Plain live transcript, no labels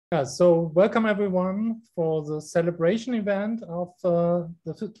Yeah, so welcome everyone for the celebration event of the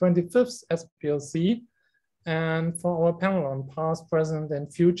 25th SPLC and for our panel on past, present,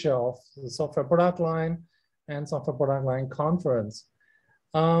 and future of the software product line and software product line conference.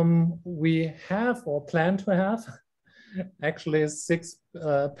 We have or plan to have actually 6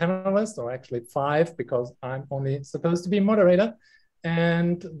 panelists, or actually 5 because I'm only supposed to be moderator.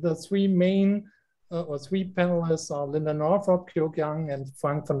 And the 3 main or 3 panelists are Linden Northrop, Kang, and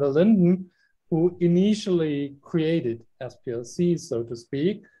Frank van der Linden, who initially created SPLC, so to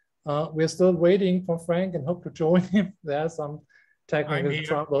speak. We're still waiting for Frank and hope to join him. There's some technical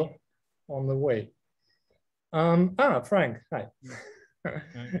trouble on the way. Frank, hi.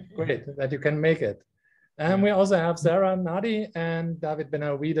 Great that you can make it. And we also have Sarah, Nadi, and David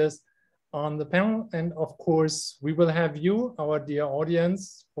Benavides on the panel. And of course, we will have you, our dear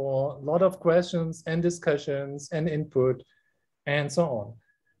audience, for a lot of questions and discussions and input and so on.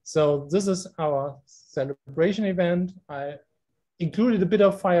 So this is our celebration event. I included a bit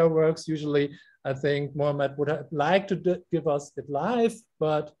of fireworks. Usually, I think Mohammed would have liked to give us it live,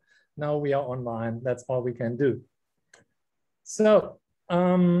 but now we are online. That's all we can do. So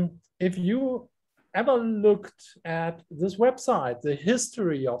if you ever looked at this website, the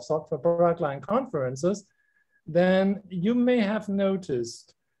history of software product line conferences, then you may have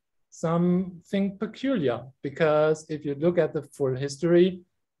noticed something peculiar, because if you look at the full history,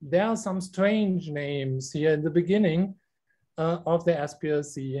 there are some strange names here in the beginning of the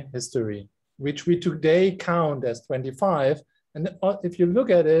SPLC history, which we today count as 25. And if you look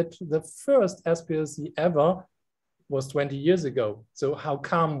at it, the first SPLC ever was 20 years ago. So how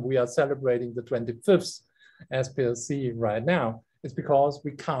come we are celebrating the 25th SPLC right now? It's because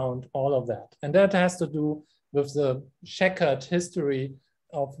we count all of that. And that has to do with the checkered history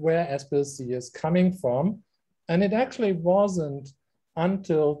of where SPLC is coming from. And it actually wasn't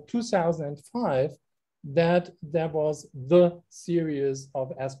until 2005 that there was the series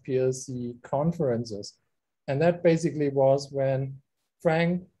of SPLC conferences. And that basically was when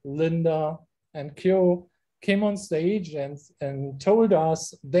Frank, Linda, and Kyo came on stage and told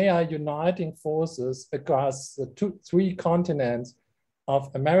us they are uniting forces across the 3 continents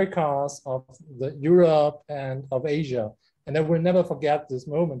of Americas, of Europe, and of Asia. And I will never forget this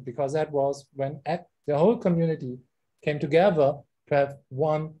moment, because that was when the whole community came together to have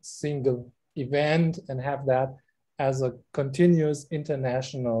one single event and have that as a continuous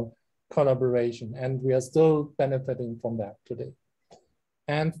international collaboration. And we are still benefiting from that today.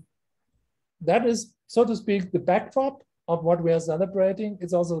 And that is, so to speak, the backdrop of what we are celebrating.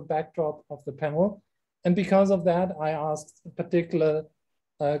 It's also the backdrop of the panel. And because of that, I asked in particular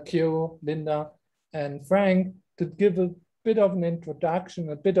Kyo, Linda, and Frank to give a bit of an introduction,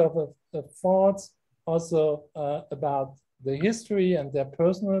 a bit of a thoughts also about the history and their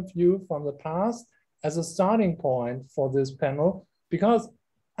personal view from the past as a starting point for this panel. Because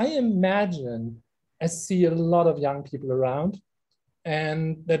I imagine I see a lot of young people around,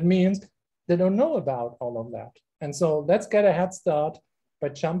 and that means they don't know about all of that. And so let's get a head start by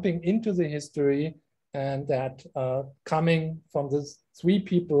jumping into the history, and that coming from the 3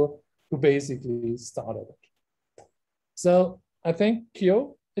 people who basically started it. So I think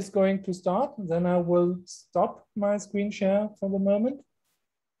Kyo is going to start, then I will stop my screen share for the moment.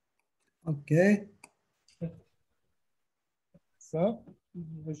 Okay. So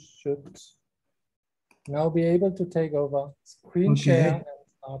we should now be able to take over screen share and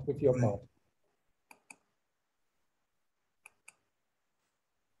start with your part.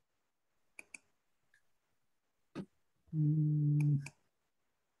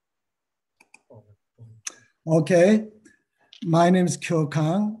 Okay, my name is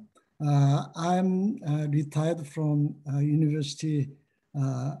Kang. I'm retired from University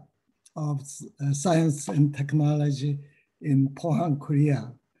of Science and Technology in Pohang,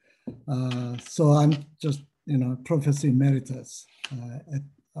 Korea. So I'm just, Professor Emeritus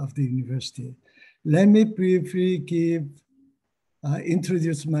of the university. Let me briefly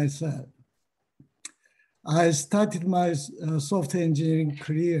introduce myself. I started my software engineering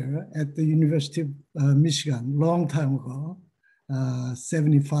career at the University of Michigan long time ago,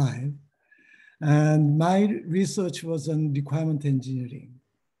 75. And my research was on requirement engineering.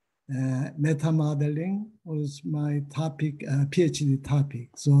 Meta modeling was my topic, PhD topic.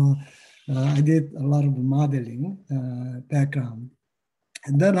 So I did a lot of modeling background.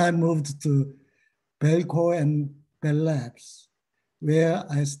 And then I moved to Belco and Bell Labs, where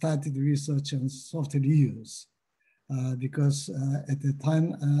I started research on software reuse. Because at the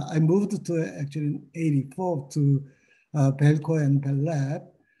time, I moved to actually in 84 to Belco and Bell Lab.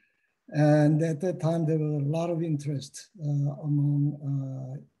 And at that time, there was a lot of interest among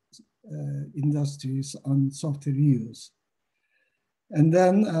industries on software reuse. And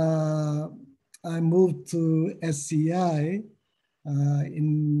then I moved to SCI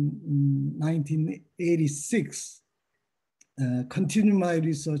in 1986, continued my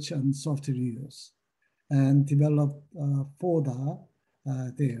research on software reuse and developed FODA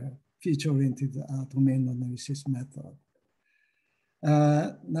there, feature-oriented domain analysis method.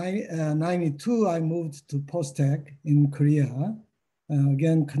 92, I moved to Postech in Korea.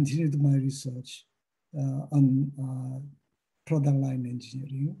 Again, continued my research on product line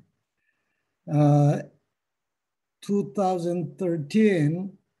engineering.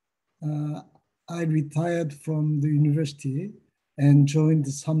 2013, I retired from the university and joined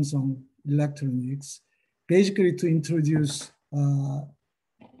Samsung Electronics, basically to introduce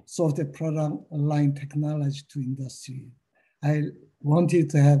software product line technology to industry. I wanted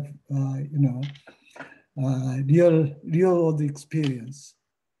to have, real world experience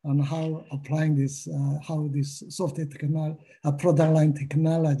on how applying this, how this software product line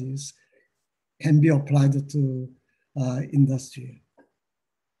technologies can be applied to industry.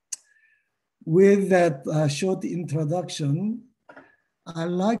 With that short introduction, I'd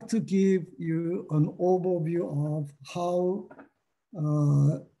like to give you an overview of how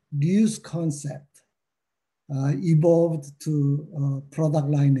reuse concept evolved to product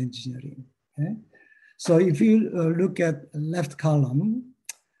line engineering. Okay? So if you look at left column,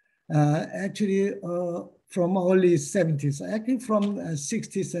 actually from early 70s, actually from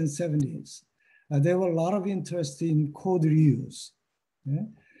 60s and 70s, there were a lot of interest in code reuse. Okay?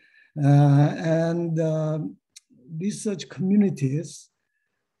 And research communities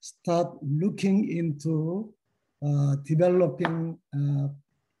start looking into developing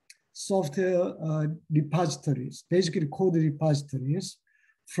software repositories, basically code repositories,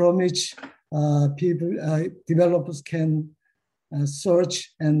 from which developers can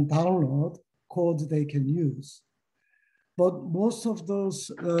search and download code they can use. But most of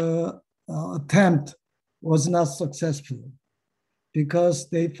those attempts was not successful because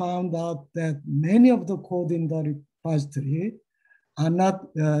they found out that many of the code in the repository are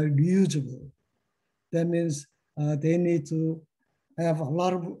not reusable. That means they need to have a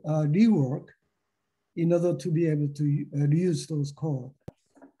lot of rework in order to be able to reuse those code.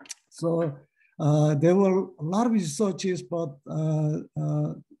 So there were a lot of researches, but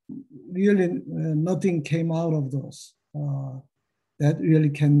really nothing came out of those that really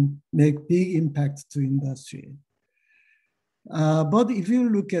can make big impact to industry. But if you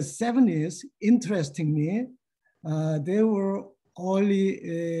look at 70s, interestingly, there were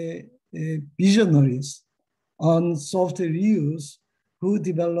early visionaries on software reuse who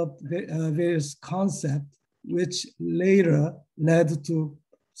developed various concepts which later led to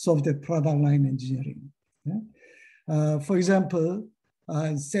software product line engineering. Okay? For example,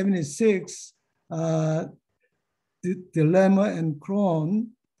 in 76, Lemma and Krohn,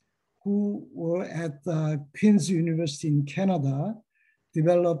 who were at Queen's University in Canada,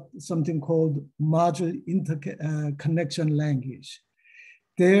 developed something called module interconnection language.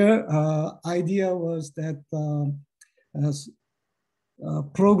 Their idea was that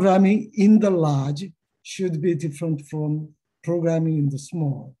programming in the large should be different from programming in the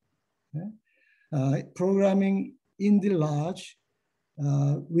small. Okay? Programming in the large,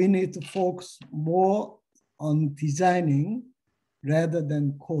 we need to focus more on designing rather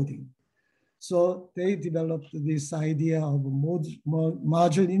than coding. So they developed this idea of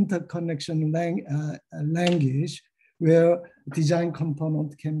module interconnection language where design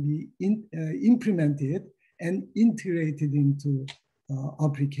component can be implemented and integrated into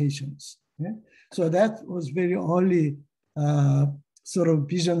applications. Okay? So that was very early sort of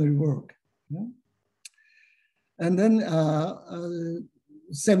visionary work. Okay? And then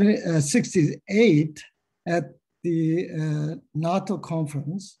 68 at the NATO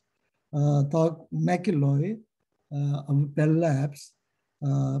conference, Doug McElroy of Bell Labs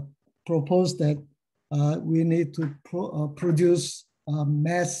proposed that we need to produce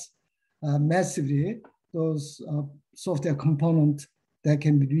massively those software components that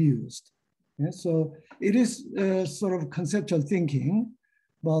can be reused. Okay? So it is sort of conceptual thinking,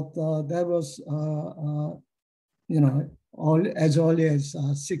 but that was as early as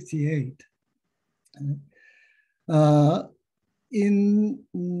 68. In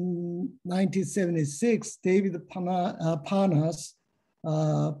 1976, David Parnas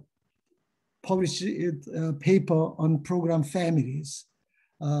published a paper on program families.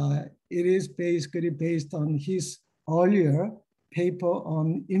 It is basically based on his earlier paper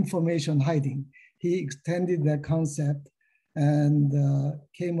on information hiding. He extended that concept and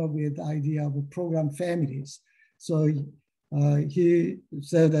came up with the idea of program families. So he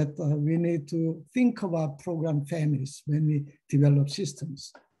said that we need to think about program families when we develop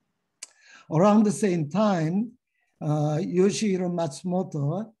systems. Around the same time, Yoshihiro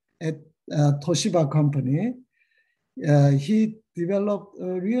Matsumoto at Toshiba company, he developed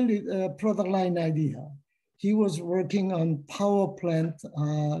a really product line idea. He was working on power plant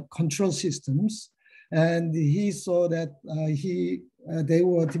control systems, and he saw that they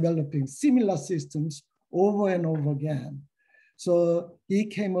were developing similar systems over and over again. So he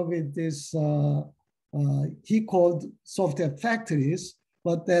came up with this, he called software factories,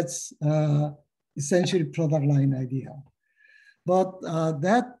 but that's essentially product line idea. But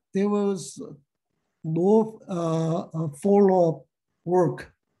that there was no follow-up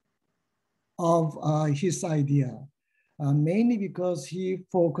work of his idea, mainly because he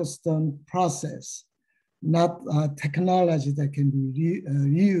focused on process, not technology that can be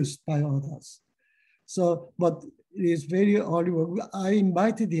reused by others. So, but it is very early work. I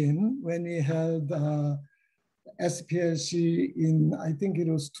invited him when he held SPLC in, I think it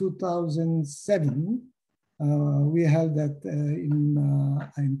was 2007. We held that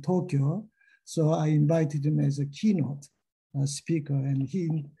in Tokyo. So I invited him as a keynote speaker, and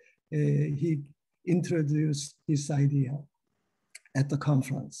he introduced this idea at the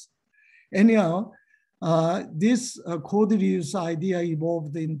conference. Anyhow, this code reuse idea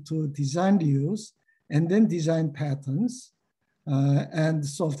evolved into design reuse, and then design patterns and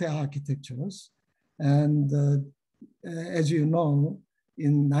software architectures. And as you know,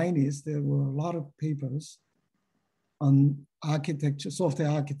 in the 90s, there were a lot of papers on architecture, software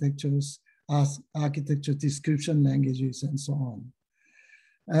architectures, architecture description languages, and so on.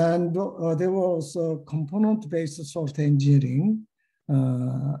 And there were also component-based software engineering.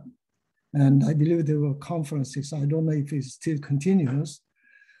 And I believe there were conferences. I don't know if it still continues.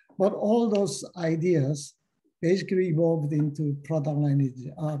 But all those ideas basically evolved into product line.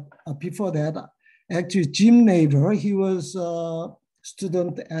 Before that, actually, Jim Neighbor, he was a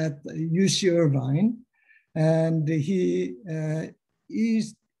student at UC Irvine. And he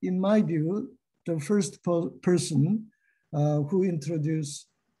is, in my view, the first person who introduced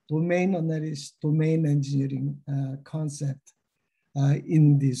domain analysis, domain engineering concept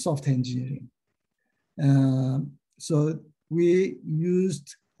in the software engineering. So we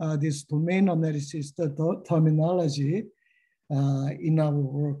used this domain analysis terminology in our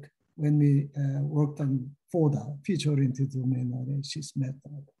work when we worked on FODA, feature-oriented domain analysis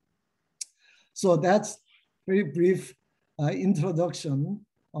method. So that's very brief introduction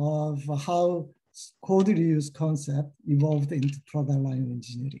of how code reuse concept evolved into product line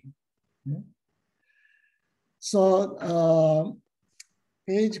engineering. Yeah. So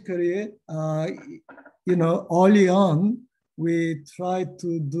basically, early on, we tried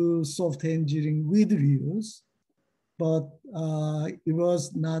to do software engineering with reuse, but it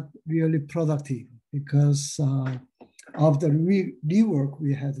was not really productive because of the rework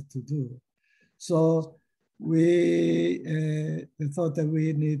we had to do. So we thought that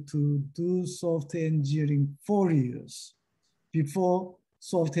we need to do software engineering for reuse before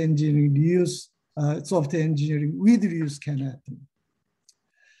software engineering software engineering with reuse can happen.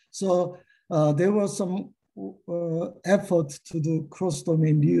 So there was some effort to do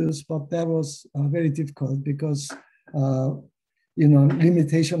cross-domain reuse, but that was very difficult because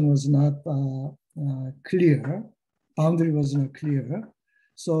limitation was not clear, boundary was not clear.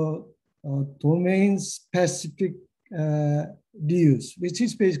 So domain-specific reuse, which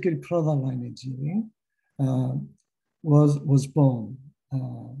is basically product line engineering, was born.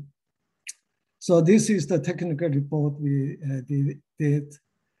 So this is the technical report we did.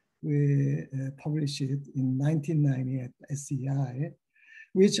 We published it in 1990 at SEI,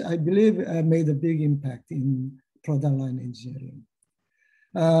 which I believe made a big impact in product line engineering.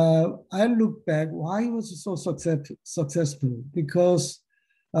 I look back, why was it so successful? Because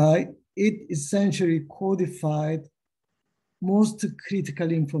it essentially codified most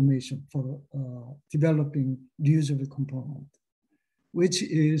critical information for developing reusable component, which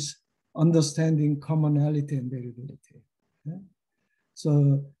is understanding commonality and variability. Okay?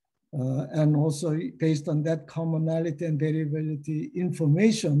 So, and also based on that commonality and variability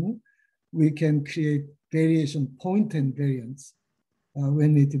information, we can create variation point and variance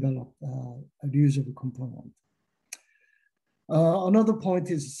when we develop a reusable component. Another point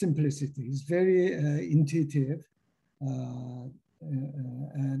is simplicity. It's very intuitive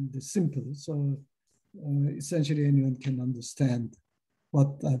and simple. So essentially anyone can understand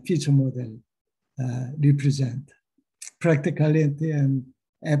what feature model represent. Practicality and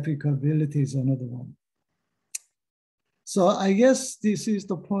applicability is another one. So I guess this is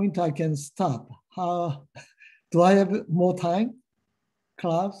the point I can stop. How Do I have more time,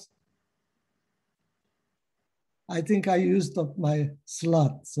 Klaus? I think I used up my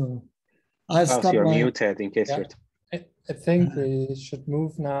slot, so I Klaus, stop you're my... muted in case you're... I think we should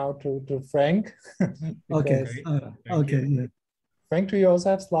move now to Frank. Okay, okay, yeah. Frank, do you also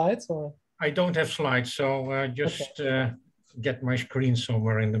have slides? Or? I don't have slides, so just get my screen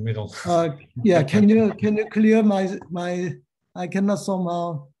somewhere in the middle. Yeah, can you clear my I cannot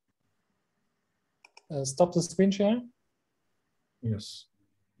somehow... Stop the screen share? Yes.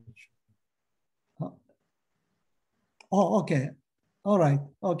 Oh, okay. All right.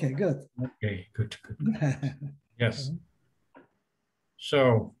 Okay, good. Okay, good. Yes.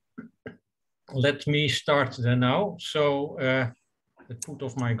 So let me start then now. So I put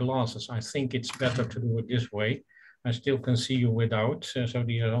off my glasses. I think it's better to do it this way. I still can see you without, so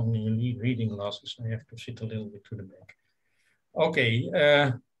these are only reading glasses. I have to sit a little bit to the back. Okay.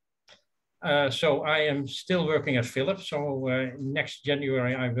 So I am still working at Philips. So next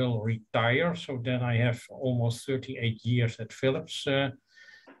January I will retire. So then I have almost 38 years at Philips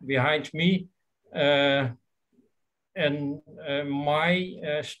behind me. And my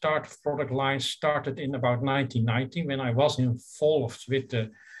start of product line started in about 1990 when I was involved with the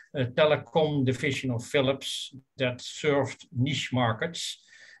telecom division of Philips that served niche markets.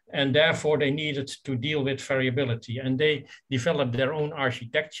 And therefore they needed to deal with variability. And they developed their own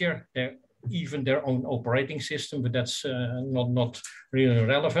architecture, even their own operating system, but that's not really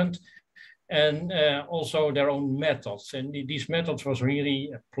relevant. And also their own methods. And these methods was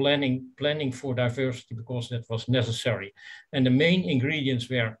really planning for diversity because that was necessary. And the main ingredients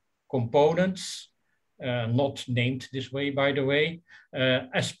were components, not named this way, by the way,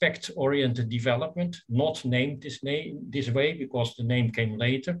 aspect-oriented development, not named this way because the name came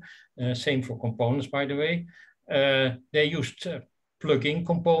later. Same for components, by the way. They used plug-in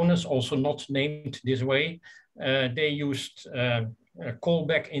components, also not named this way. They used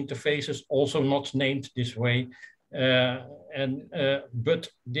callback interfaces, also not named this way. But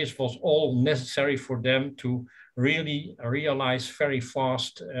this was all necessary for them to really realize very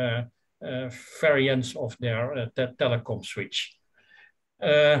fast variants of their telecom switch.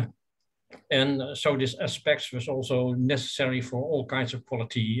 And so this aspects was also necessary for all kinds of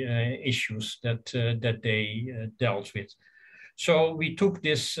quality issues that they dealt with. So we took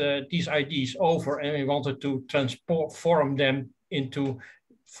these ideas over and we wanted to transform them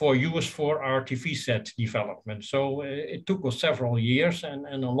for use for our TV set development. So it took us several years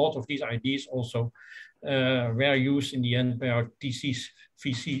and a lot of these ideas also were used in the end by our TV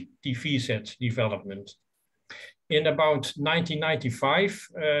set development. In about 1995,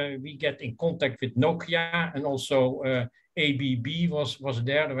 we get in contact with Nokia and also ABB was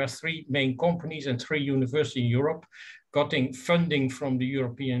there. There were 3 main companies and 3 universities in Europe getting funding from the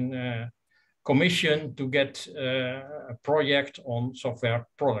European Commission to get a project on software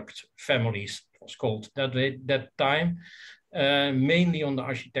product families, it was called that time, mainly on the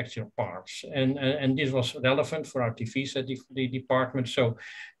architecture parts. And this was relevant for our TV set department. So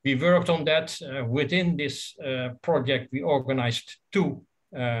we worked on that. Within this project, we organized 2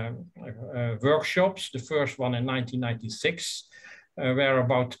 workshops. The first one in 1996, where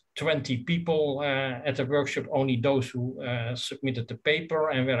about 20 people at the workshop, only those who submitted the paper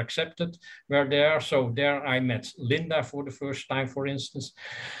and were accepted were there. So there I met Linda for the first time, for instance.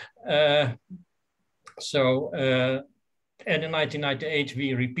 And in 1998,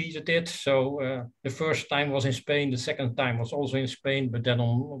 we repeated it. So the first time was in Spain, the second time was also in Spain, but then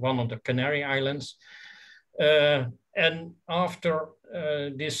on one of the Canary Islands. And after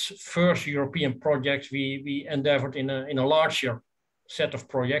this first European project, we endeavored in a larger set of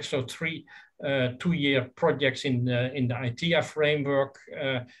projects, so 3 2-year projects in the ITEA framework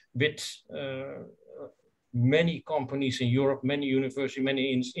with many companies in Europe, many universities,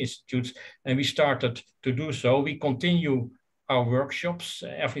 many institutes, and we started to do so. We continue our workshops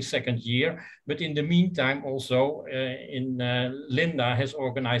every second year, but in the meantime also Linda has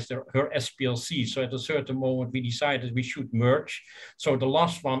organized her SPLC. So at a certain moment we decided we should merge. So the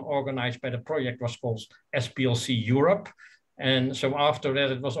last one organized by the project was called SPLC Europe. And so after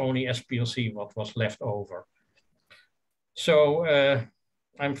that, it was only SPLC what was left over. So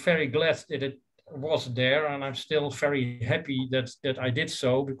I'm very glad that it was there, and I'm still very happy that I did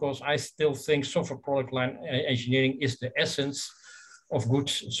so, because I still think software product line engineering is the essence of good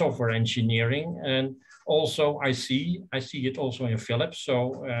software engineering. And also I see it also in Philips.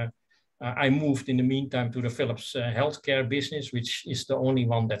 So I moved in the meantime to the Philips healthcare business, which is the only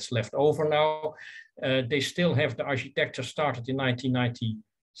one that's left over now. They still have the architecture started in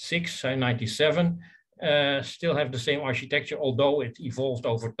 1996 and 97. still have the same architecture, although it evolved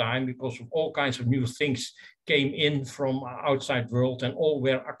over time because of all kinds of new things came in from outside world and all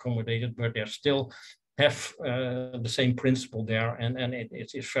were accommodated, but they still have the same principle there, and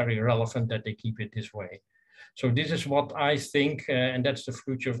it is very relevant that they keep it this way. So this is what I think, and that's the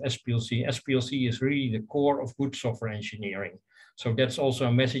future of SPLC. SPLC is really the core of good software engineering. So that's also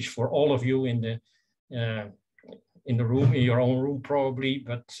a message for all of you in the room, in your own room probably,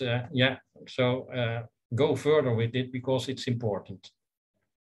 but yeah, so go further with it because it's important.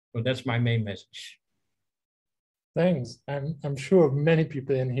 So that's my main message. Thanks. I'm sure many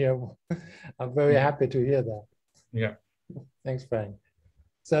people in here are very happy to hear that. Yeah. Thanks, Frank.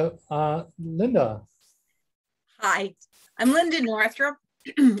 So Linda. Hi, I'm Linden Northrop.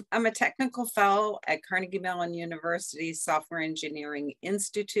 I'm a technical fellow at Carnegie Mellon University Software Engineering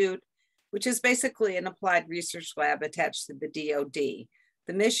Institute, which is basically an applied research lab attached to the DoD.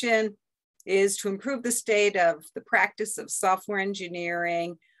 The mission is to improve the state of the practice of software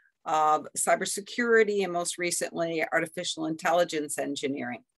engineering, of cybersecurity, and most recently, artificial intelligence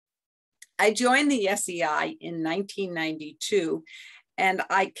engineering. I joined the SEI in 1992, and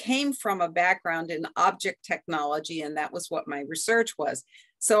I came from a background in object technology, and that was what my research was.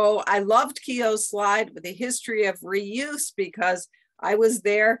 So I loved Keo's slide with the history of reuse because I was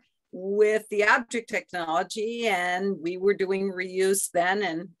there with the object technology and we were doing reuse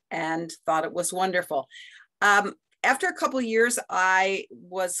then and thought it was wonderful. After a couple of years, I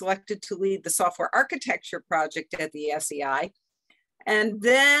was selected to lead the software architecture project at the SEI. And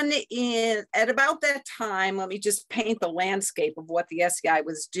then at about that time, let me just paint the landscape of what the SEI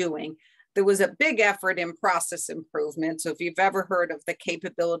was doing. There was a big effort in process improvement. So if you've ever heard of the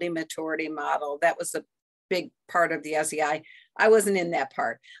capability maturity model, that was a big part of the SEI. I wasn't in that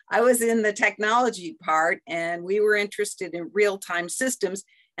part. I was in the technology part, and we were interested in real-time systems.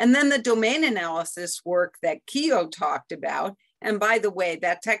 And then the domain analysis work that Keo talked about. And by the way,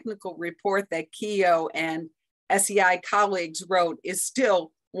 that technical report that Keo and SEI colleagues wrote is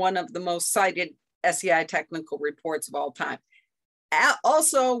still one of the most cited SEI technical reports of all time.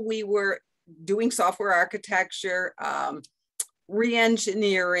 Also, we were doing software architecture,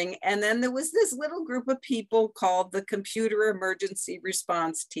 re-engineering, and then there was this little group of people called the Computer Emergency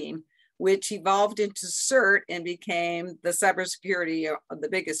Response Team, which evolved into CERT and became the cybersecurity, the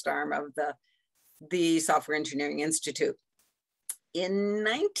biggest arm of the Software Engineering Institute. In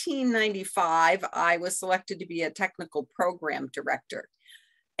 1995, I was selected to be a technical program director.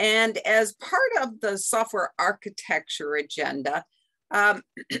 And as part of the software architecture agenda, a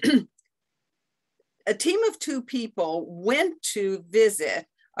team of 2 people went to visit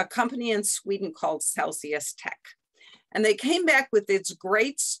a company in Sweden called Celsius Tech. And they came back with this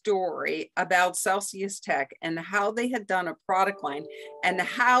great story about Celsius Tech and how they had done a product line and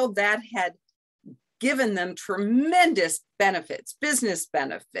how that had given them tremendous benefits, business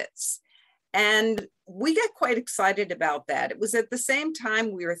benefits. And we got quite excited about that. It was at the same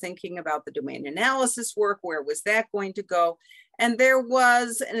time we were thinking about the domain analysis work, where was that going to go? And there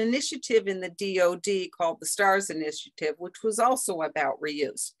was an initiative in the DoD called the STARS Initiative, which was also about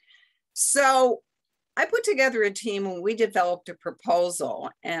reuse. So I put together a team and we developed a proposal,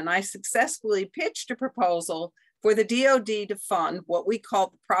 and I successfully pitched a proposal for the DoD to fund what we call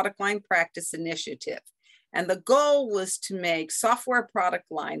the Product Line Practice Initiative. And the goal was to make software product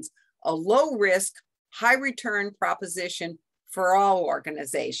lines a low risk, high return proposition for all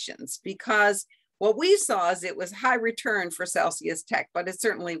organizations, because what we saw is it was high return for Celsius Tech, but it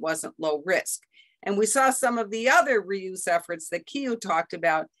certainly wasn't low risk. And we saw some of the other reuse efforts that Keo talked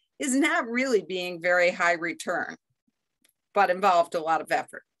about is not really being very high return, but involved a lot of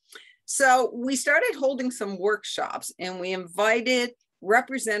effort. So we started holding some workshops, and we invited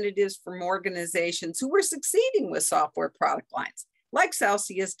representatives from organizations who were succeeding with software product lines, like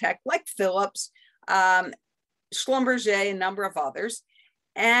Celsius Tech, like Philips, Schlumberger, a number of others.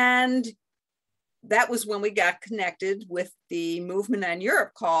 And that was when we got connected with the movement in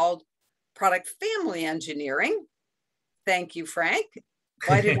Europe called Product Family Engineering. Thank you, Frank.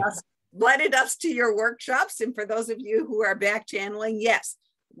 Invited us to your workshops. And for those of you who are back channeling, yes,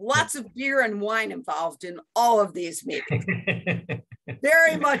 lots of beer and wine involved in all of these meetings.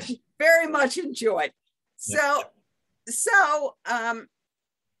 very much enjoyed. So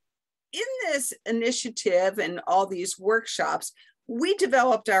in this initiative and all these workshops, we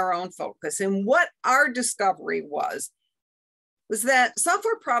developed our own focus. And what our discovery was that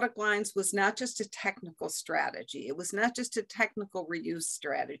software product lines was not just a technical strategy. It was not just a technical reuse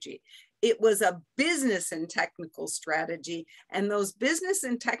strategy. It was a business and technical strategy. And those business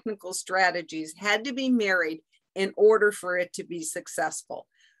and technical strategies had to be married in order for it to be successful.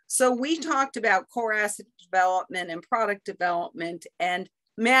 So we talked about core asset development and product development and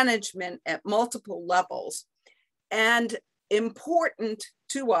management at multiple levels. And important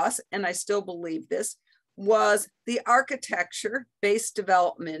to us, and I still believe this, was the architecture-based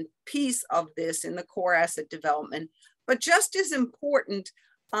development piece of this in the core asset development. But just as important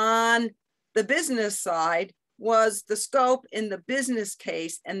on the business side was the scope in the business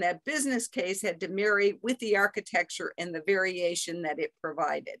case, and that business case had to marry with the architecture and the variation that it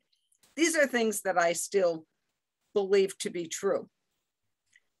provided. These are things that I still believe to be true.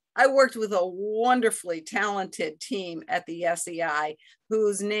 I worked with a wonderfully talented team at the SEI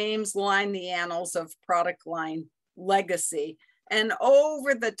whose names line the annals of product line legacy. And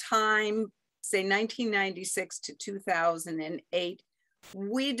over the time, say 1996 to 2008,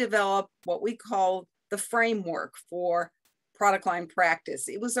 we developed what we call the framework for product line practice.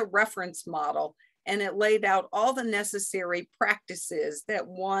 It was a reference model, and it laid out all the necessary practices that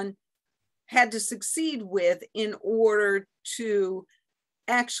one had to succeed with in order to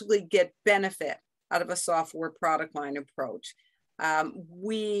actually get benefit out of a software product line approach.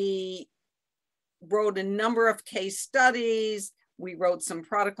 We wrote a number of case studies. We wrote some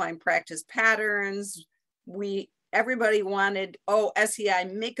product line practice patterns. Everybody wanted, oh, SEI,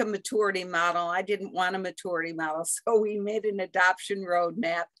 make a maturity model. I didn't want a maturity model, so we made an adoption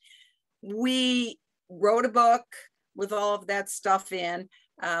roadmap. We wrote a book with all of that stuff in.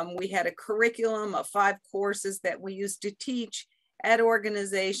 We had a curriculum of 5 courses that we used to teach at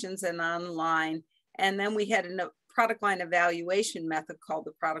organizations and online. And then we had a product line evaluation method called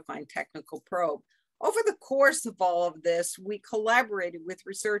the product line technical probe. Over the course of all of this, we collaborated with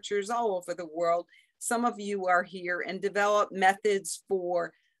researchers all over the world. Some of you are here, and developed methods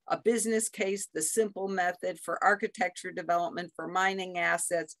for a business case, the simple method for architecture development, for mining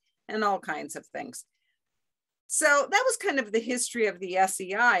assets, and all kinds of things. So that was kind of the history of the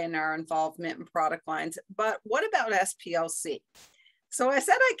SEI and our involvement in product lines. But what about SPLC? So I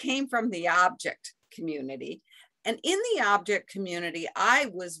said I came from the object community. And in the object community, I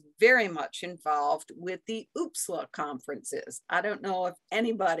was very much involved with the OOPSLA conferences. I don't know if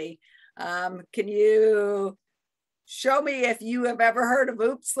anybody, can you show me if you have ever heard of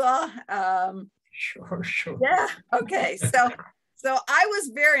OOPSLA? Sure. Yeah, okay. So I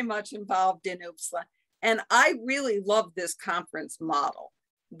was very much involved in OOPSLA. And I really loved this conference model,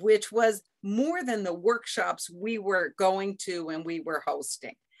 which was more than the workshops we were going to and we were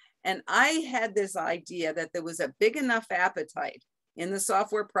hosting. And I had this idea that there was a big enough appetite in the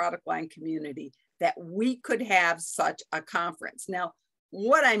software product line community that we could have such a conference. Now,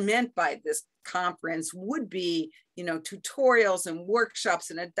 what I meant by this conference would be, tutorials and workshops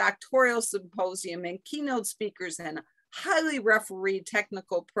and a doctoral symposium and keynote speakers and a highly refereed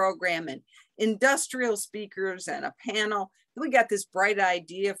technical program and industrial speakers and a panel. We got this bright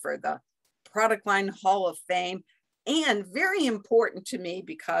idea for the Product Line Hall of Fame. And very important to me,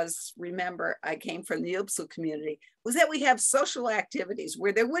 because remember, I came from the OOPSLA community, was that we have social activities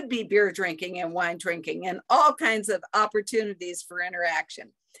where there would be beer drinking and wine drinking and all kinds of opportunities for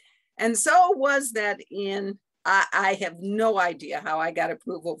interaction. And so was that I have no idea how I got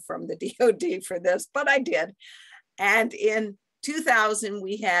approval from the DoD for this, but I did. And in 2000,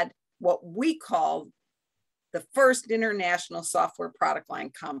 we had what we called the first International Software Product Line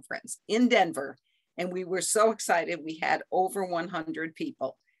Conference in Denver. And we were so excited. We had over 100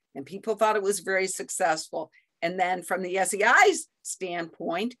 people, and people thought it was very successful. And then from the SEI's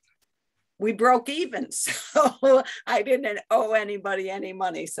standpoint, we broke even. So I didn't owe anybody any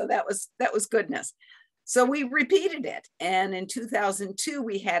money. So that was goodness. So we repeated it. And in 2002,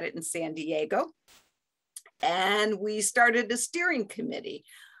 we had it in San Diego. And we started a steering committee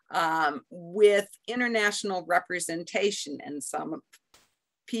with international representation, and some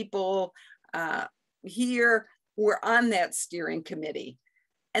people here were on that steering committee.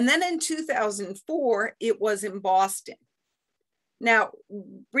 And then in 2004, it was in Boston. Now,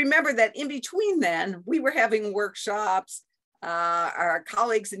 remember that in between then, we were having workshops. Our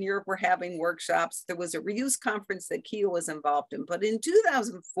colleagues in Europe were having workshops. There was a reuse conference that Kia was involved in. But in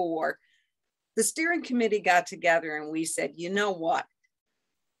 2004, the steering committee got together and we said, you know what?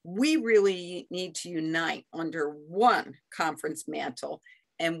 We really need to unite under one conference mantle,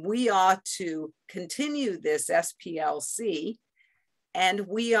 and we ought to continue this SPLC, and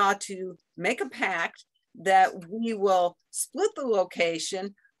we ought to make a pact that we will split the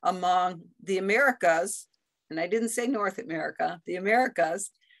location among the Americas, and I didn't say North America, the Americas,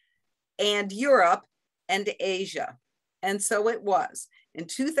 and Europe and Asia. And so it was. In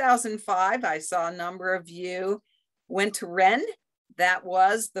 2005, I saw a number of you went to Rennes. That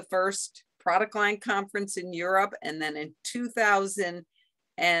was the first product line conference in Europe. And then in 2008,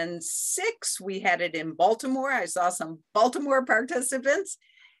 2006, we had it in Baltimore. I saw some Baltimore participants.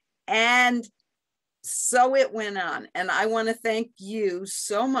 And so it went on. And I want to thank you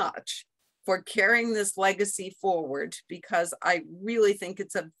so much for carrying this legacy forward, because I really think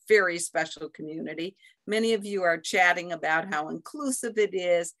it's a very special community. Many of you are chatting about how inclusive it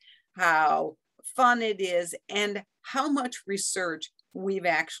is, how fun it is, and how much research we've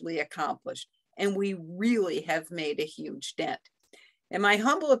actually accomplished. And we really have made a huge dent. In my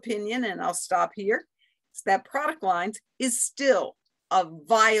humble opinion, and I'll stop here, is that product lines is still a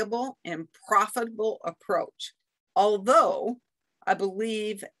viable and profitable approach. Although I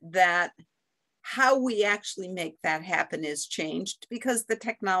believe that how we actually make that happen is changed because the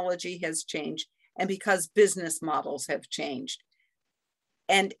technology has changed and because business models have changed.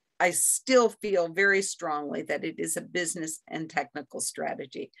 And I still feel very strongly that it is a business and technical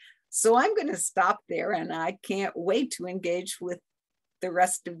strategy. So I'm going to stop there, and I can't wait to engage with the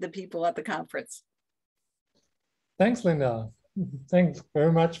rest of the people at the conference. Thanks, Linda. Thanks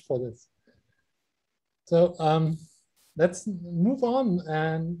very much for this. So let's move on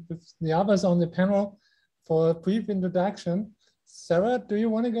and with the others on the panel for a brief introduction. Sarah, do you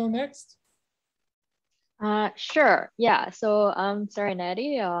want to go next? Sure. Yeah. So I'm Sarah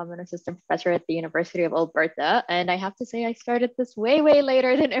Nadi. I'm an assistant professor at the University of Alberta, and I have to say I started this way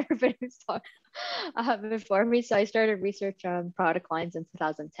later than everybody who's talked before me. So I started research on product lines in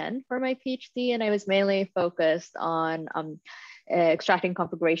 2010 for my PhD, and I was mainly focused on extracting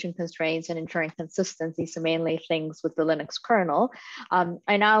configuration constraints and ensuring consistency, so mainly things with the Linux kernel.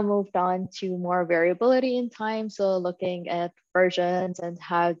 I now moved on to more variability in time, so looking at versions and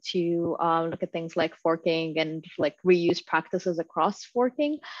how to look at things like forking and like reuse practices across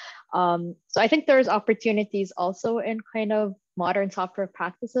forking. So I think there's opportunities also in kind of modern software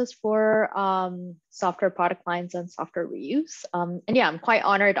practices for software product lines and software reuse. And yeah, I'm quite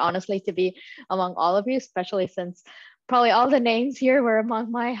honored, honestly, to be among all of you, especially since probably all the names here were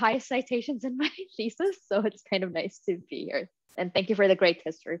among my highest citations in my thesis. So it's kind of nice to be here. And thank you for the great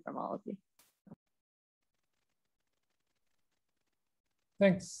history from all of you.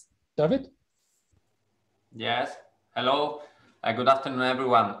 Thanks. David? Yes. Hello. Good afternoon,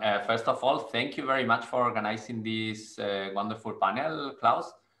 everyone. First of all, thank you very much for organizing this wonderful panel,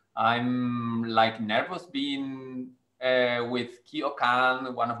 Klaus. I'm like nervous being with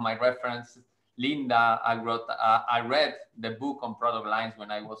Kang, one of my references. Linda, I read the book on product lines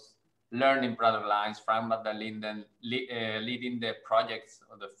when I was learning product lines from the Linden, leading the projects,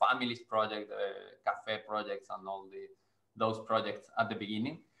 the families project, the cafe projects, and all those projects at the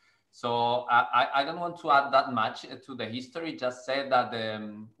beginning. So I don't want to add that much to the history. Just say that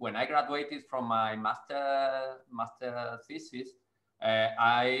when I graduated from my master thesis,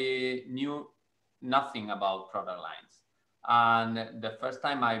 I knew nothing about product lines. And the first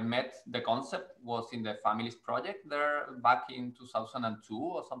time I met the concept was in the families project there back in 2002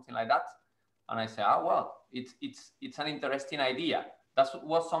 or something like that. And I said, oh, well, it's an interesting idea. That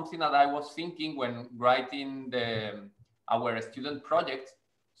was something that I was thinking when writing our student project.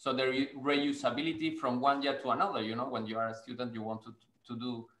 So the reusability from one year to another, you know, when you are a student, you want to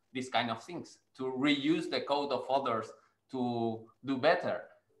do these kind of things, to reuse the code of others to do better.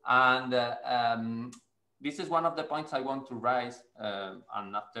 And this is one of the points I want to raise,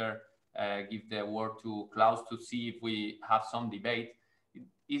 and after give the word to Klaus to see if we have some debate,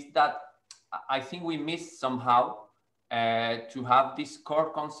 is that I think we miss somehow to have these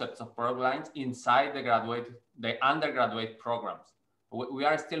core concepts of product lines inside the undergraduate programs. We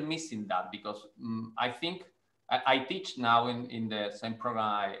are still missing that because I think I teach now in the same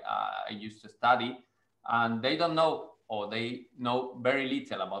program I used to study, and they don't know, or they know very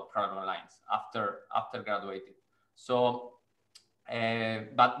little about product lines after graduating. So,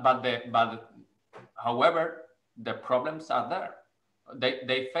 however, the problems are there.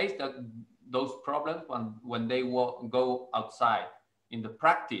 They face those problems when they go outside in the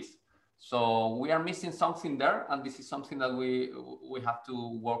practice. So we are missing something there, and this is something that we have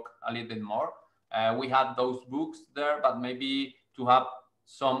to work a little bit more. We have those books there, but maybe to have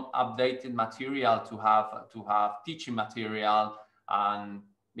some updated material, to have teaching material, and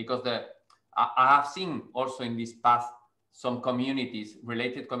because I have seen also in this path some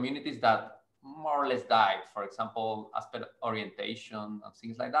related communities that more or less died. For example, aspect orientation and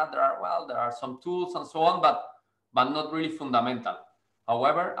things like that. There are some tools and so on, but not really fundamental.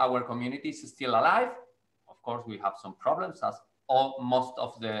 However, our community is still alive. Of course, we have some problems, as most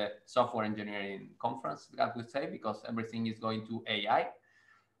of the software engineering conference that we say, because everything is going to AI.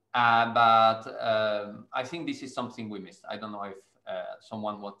 But I think this is something we missed. I don't know if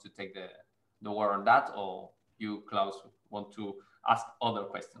someone wants to take the word on that, or you, Klaus, want to ask other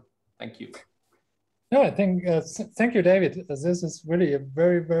questions. Thank you. No, I think, thank you, David. This is really a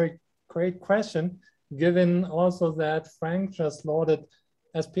very, very great question, given also that Frank just lauded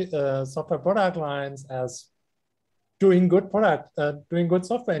software product lines as doing good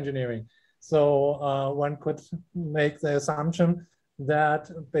software engineering. So one could make the assumption that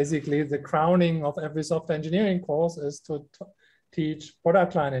basically the crowning of every software engineering course is to teach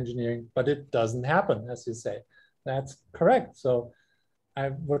product line engineering, but it doesn't happen, as you say. That's correct. So I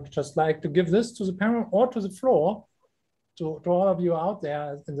would just like to give this to the panel or to the floor, to all of you out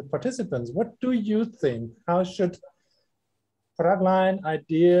there and the participants. What do you think? How should product line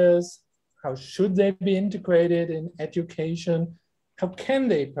ideas, how should they be integrated in education? How can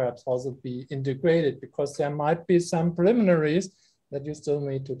they perhaps also be integrated? Because there might be some preliminaries that you still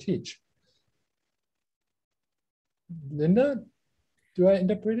need to teach. Linda, do I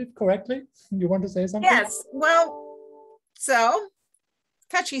interpret it correctly? You want to say something? Yes, well, so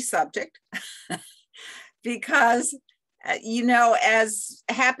touchy subject because, you know, as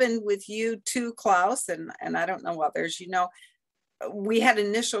happened with you too, Klaus, and I don't know others, you know, we had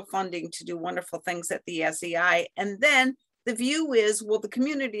initial funding to do wonderful things at the SEI. And then the view is, well, the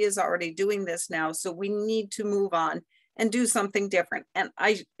community is already doing this now, so we need to move on and do something different. And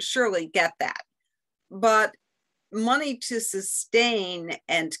I surely get that. But money to sustain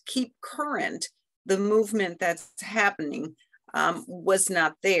and keep current the movement that's happening was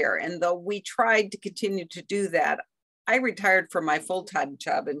not there. And though we tried to continue to do that, I retired from my full-time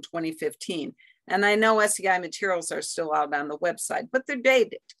job in 2015. And I know SEI materials are still out on the website, but they're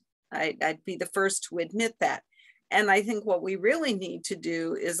dated. I'd be the first to admit that. And I think what we really need to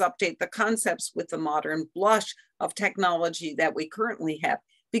do is update the concepts with the modern blush of technology that we currently have,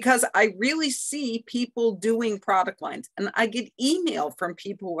 because I really see people doing product lines. And I get email from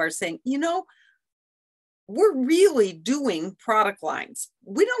people who are saying, you know, we're really doing product lines.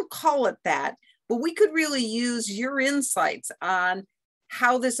 We don't call it that, but we could really use your insights on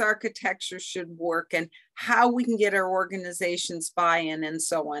how this architecture should work and how we can get our organizations buy-in and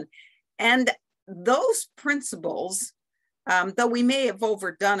so on. And those principles, though we may have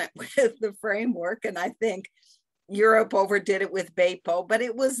overdone it with the framework, and I think Europe overdid it with BAPO, but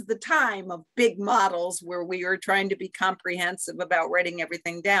it was the time of big models where we were trying to be comprehensive about writing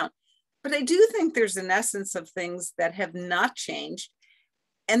everything down. But I do think there's an essence of things that have not changed.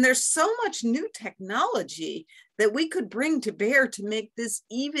 And there's so much new technology that we could bring to bear to make this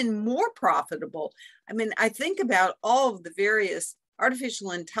even more profitable. I mean, I think about all of the various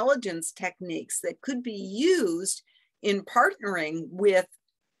artificial intelligence techniques that could be used in partnering with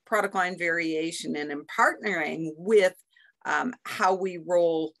product line variation and in partnering with how we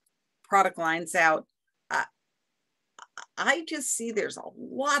roll product lines out. I just see there's a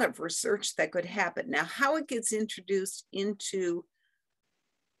lot of research that could happen. Now, how it gets introduced into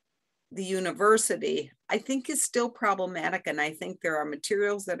the university, I think is still problematic. And I think there are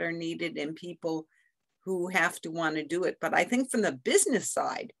materials that are needed and people who have to want to do it. But I think from the business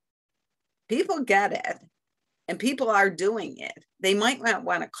side, people get it and people are doing it. They might not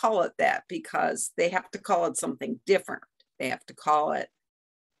want to call it that because they have to call it something different. They have to call it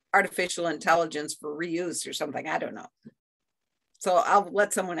artificial intelligence for reuse or something. I don't know. So I'll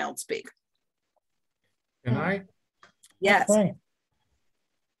let someone else speak. Can I? Yes. Okay.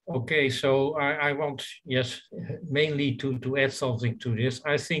 Okay, so I want, yes, mainly to add something to this.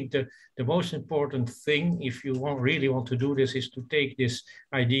 I think the most important thing, if you really want to do this, is to take this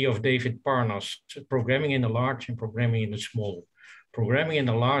idea of David Parnas, programming in the large and programming in the small. Programming in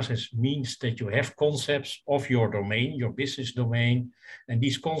the large means that you have concepts of your domain, your business domain, and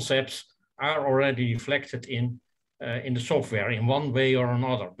these concepts are already reflected in the software in one way or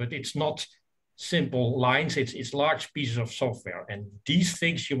another, but it's not simple lines, it's large pieces of software. And these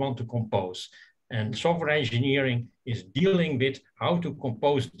things you want to compose. And software engineering is dealing with how to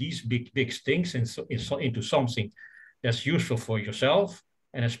compose these big things into something that's useful for yourself.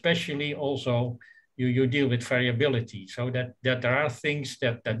 And especially also you deal with variability, so that there are things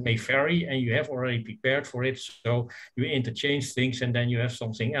that may vary and you have already prepared for it. So you interchange things and then you have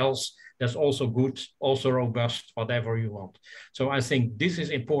something else that's also good, also robust, whatever you want. So I think this is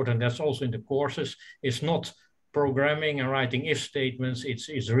important. That's also in the courses. It's not programming and writing if statements.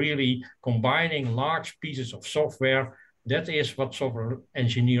 It's really combining large pieces of software. That is what software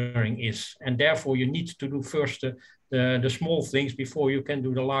engineering is. And therefore you need to do first the small things before you can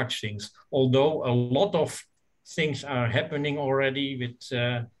do the large things. Although a lot of things are happening already with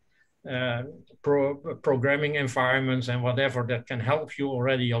programming environments and whatever that can help you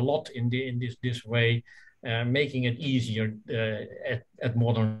already a lot in this way, making it easier at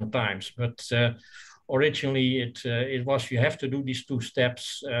modern times. But originally it was you have to do these 2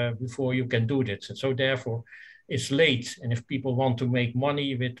 steps before you can do this. And so therefore it's late. And if people want to make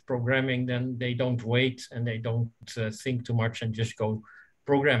money with programming, then they don't wait and they don't think too much and just go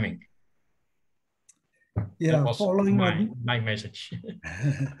programming. Yeah, following my message.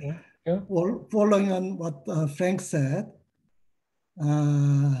 Yeah. Following on what Frank said,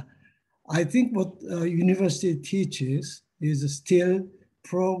 I think what university teaches is still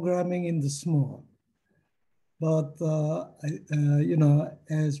programming in the small. But, you know,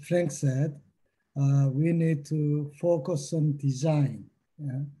 as Frank said, we need to focus on design,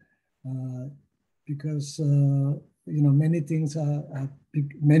 because, you know, many things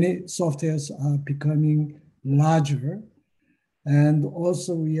many softwares are becoming larger. And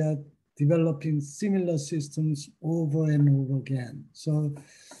also we are developing similar systems over and over again. So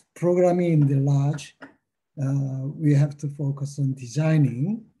programming in the large, we have to focus on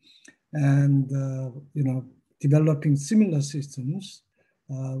designing and, you know, developing similar systems.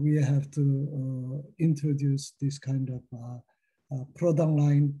 We have to introduce this kind of product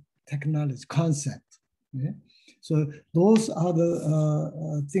line technology concept. Yeah? So those are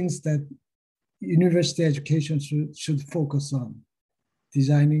the things that university education should focus on.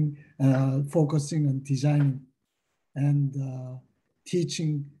 Designing, focusing on designing and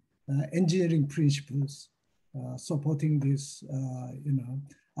teaching engineering principles, supporting this, you know,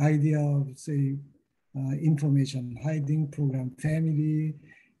 idea of, say, information hiding, program family,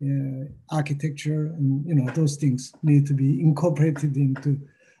 architecture, and, you know, those things need to be incorporated into,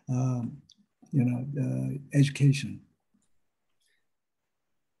 you know, education.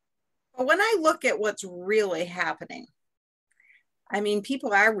 When I look at what's really happening, I mean,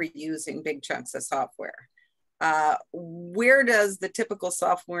 people are reusing big chunks of software. Where does the typical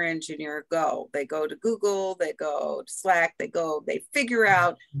software engineer go? They go to Google, they go to Slack, they figure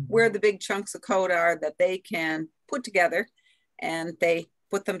out where the big chunks of code are that they can put together, and they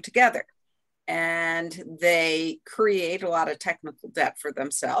put them together. And they create a lot of technical debt for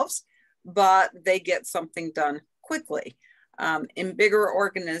themselves, but they get something done quickly. In bigger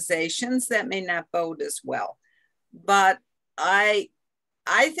organizations, that may not bode as well. But I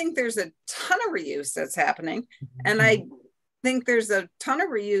think there's a ton of reuse that's happening. And I think there's a ton of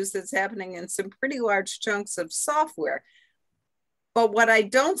reuse that's happening in some pretty large chunks of software. But what I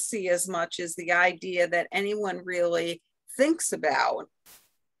don't see as much is the idea that anyone really thinks about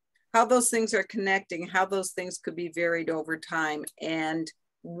how those things are connecting, how those things could be varied over time, and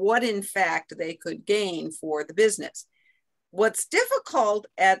what in fact they could gain for the business. What's difficult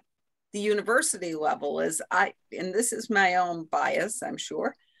at the university level is and this is my own bias, I'm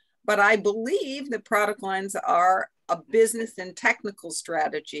sure, but I believe that product lines are a business and technical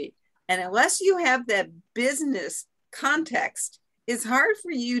strategy. And unless you have that business context, it's hard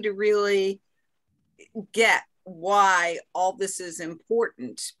for you to really get why all this is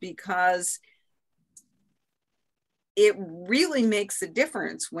important, because it really makes a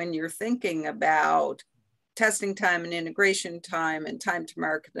difference when you're thinking about testing time and integration time and time to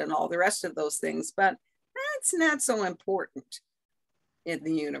market and all the rest of those things, but that's not so important in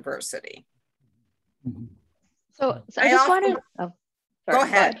the university. So I just wanted, oh, sorry, go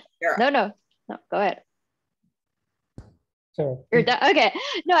ahead. No, go ahead. So you're done. Okay.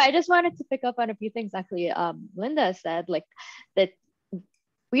 No, I just wanted to pick up on a few things actually. Linda said like that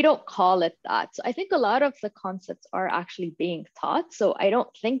we don't call it that. So I think a lot of the concepts are actually being taught. So I don't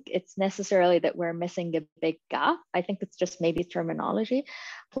think it's necessarily that we're missing a big gap. I think it's just maybe terminology.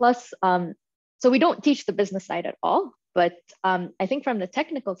 Plus, so we don't teach the business side at all. But I think from the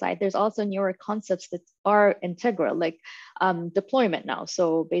technical side, there's also newer concepts that are integral, like deployment now.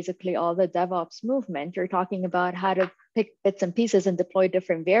 So basically all the DevOps movement, you're talking about how to pick bits and pieces and deploy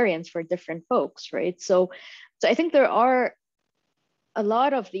different variants for different folks, right? So I think there are a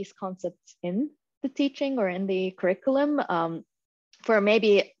lot of these concepts in the teaching or in the curriculum for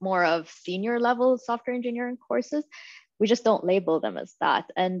maybe more of senior level software engineering courses. We just don't label them as that.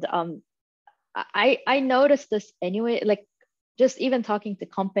 And I noticed this anyway, like just even talking to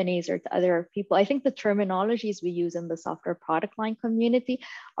companies or to other people, I think the terminologies we use in the software product line community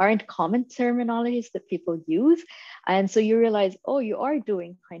aren't common terminologies that people use. And so you realize, oh, you are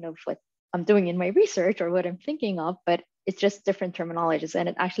doing kind of what I'm doing in my research or what I'm thinking of, but it's just different terminologies. And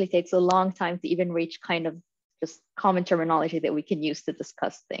it actually takes a long time to even reach kind of just common terminology that we can use to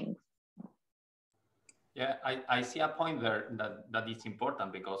discuss things. Yeah, I see a point there that is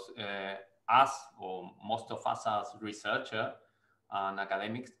important, because us, or most of us as researchers and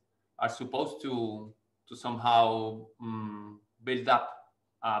academics, are supposed to somehow build up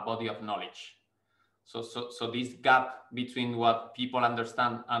a body of knowledge. So this gap between what people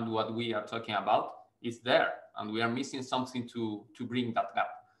understand and what we are talking about is there, and we are missing something to bring that gap,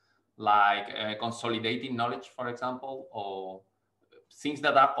 like consolidating knowledge, for example, or things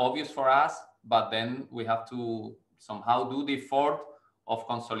that are obvious for us, but then we have to somehow do the effort of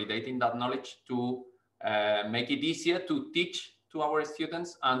consolidating that knowledge to make it easier to teach to our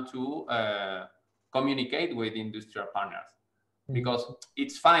students and to communicate with industrial partners. Because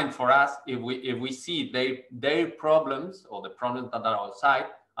it's fine for us if we see their problems or the problems that are outside,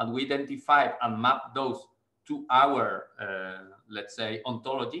 and we identify and map those to our, let's say,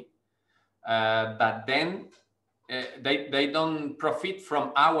 ontology, but then they don't profit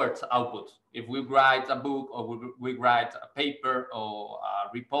from our output. If we write a book or we write a paper or a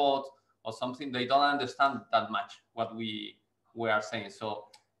report or something, they don't understand that much what we are saying. So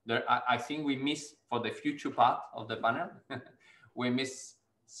there, I think we miss, for the future part of the panel, we miss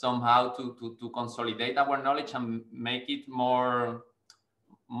somehow to consolidate our knowledge and make it more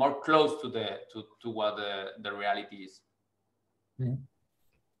close to what the reality is.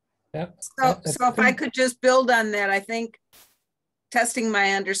 Yeah. So if I could just build on that, I think, testing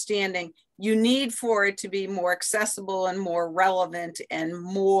my understanding, you need for it to be more accessible and more relevant and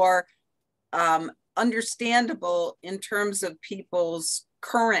more understandable in terms of people's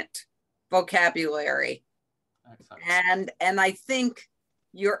current vocabulary. And I think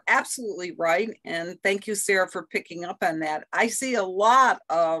you're absolutely right. And thank you, Sarah, for picking up on that. I see a lot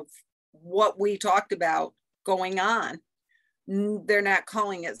of what we talked about going on. They're not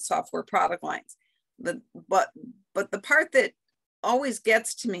calling it software product lines. But the part that always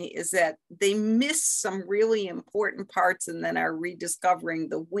gets to me is that they miss some really important parts and then are rediscovering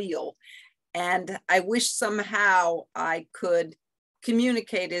the wheel. And I wish somehow I could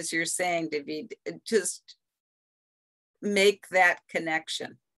communicate, as you're saying, David, just make that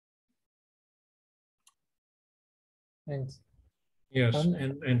connection. Thanks. Yes,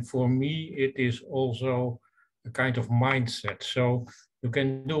 and for me, it is also a kind of mindset. So you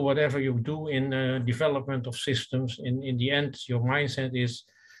can do whatever you do in development of systems. In the end, your mindset is,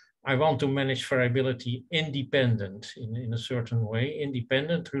 I want to manage variability independent in a certain way,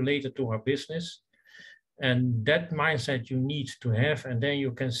 independent, related to our business. And that mindset you need to have, and then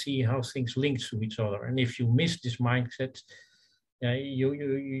you can see how things link to each other. And if you miss this mindset,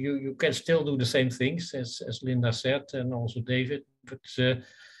 you can still do the same things as Linda said, and also David, but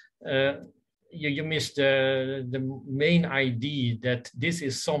you miss the main idea that this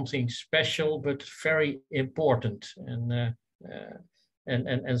is something special but very important, and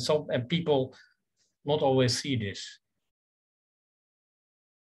people not always see this.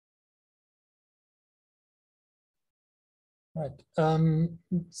 Right.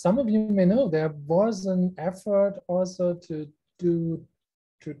 Some of you may know there was an effort also to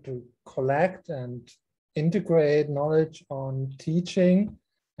collect and integrate knowledge on teaching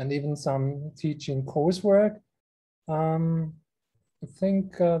and even some teaching coursework. I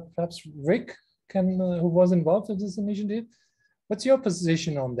think perhaps Rick who was involved with this initiative. What's your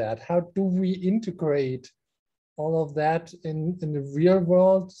position on that? How do we integrate all of that in the real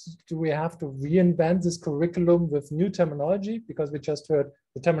world? Do we have to reinvent this curriculum with new terminology? Because we just heard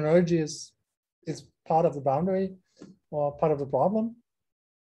the terminology is part of the boundary or part of the problem.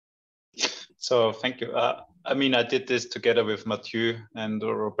 So thank you. I mean, I did this together with Mathieu and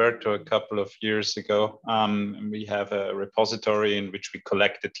Roberto a couple of years ago. We have a repository in which we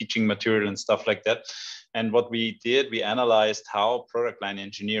collect the teaching material and stuff like that. And what we did, we analyzed how product line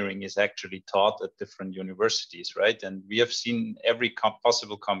engineering is actually taught at different universities, right? And we have seen every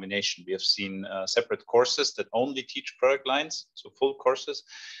possible combination. We have seen separate courses that only teach product lines, so full courses.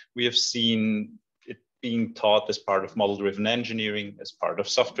 We have seen it being taught as part of model-driven engineering, as part of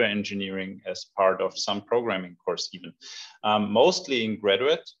software engineering, as part of some programming course even. Mostly in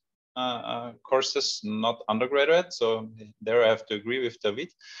graduate courses, not undergraduate. So there I have to agree with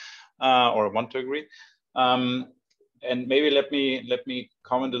David, or want to agree. And maybe let me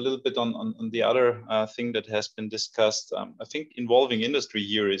comment a little bit on the other thing that has been discussed. I think involving industry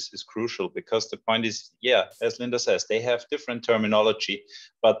here is crucial, because the point is, yeah, as Linda says, they have different terminology,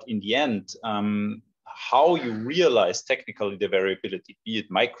 but in the end, how you realize technically the variability, be it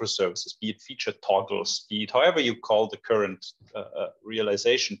microservices, be it feature toggles, be it however you call the current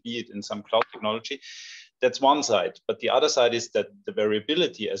realization, be it in some cloud technology, that's one side. But the other side is that the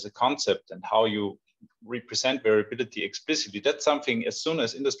variability as a concept and how you represent variability explicitly, that's something, as soon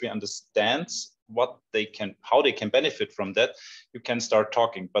as industry understands how they can benefit from that, you can start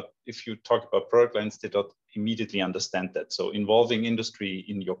talking. But if you talk about product lines, they don't immediately understand that. So involving industry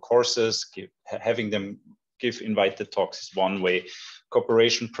in your courses, having them give invited talks is one way.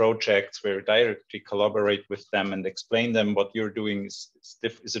 cooperation projects where you directly collaborate with them and explain them what you're doing is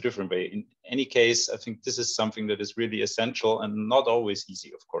a different way. In any case, I think this is something that is really essential and not always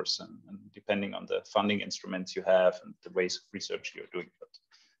easy, of course, and depending on the funding instruments you have and the ways of research you're doing. But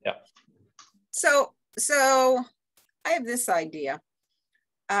yeah. So I have this idea.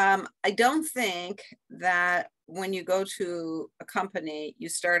 I don't think that when you go to a company, you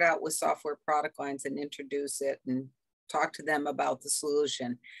start out with software product lines and introduce it and talk to them about the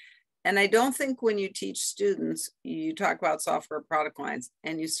solution. And I don't think when you teach students, you talk about software product lines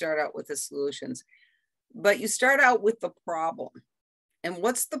and you start out with the solutions, but you start out with the problem. And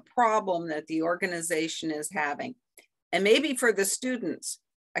what's the problem that the organization is having? And maybe for the students,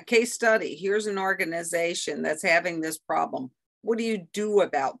 a case study, here's an organization that's having this problem. What do you do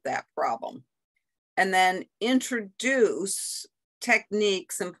about that problem? And then introduce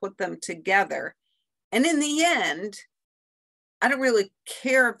techniques and put them together. And in the end, I don't really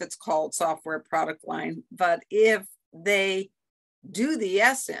care if it's called software product line, but if they do the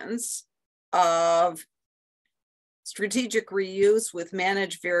essence of strategic reuse with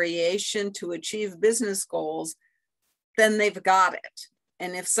managed variation to achieve business goals, then they've got it.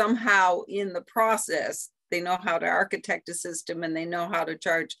 And if somehow in the process, they know how to architect a system and they know how to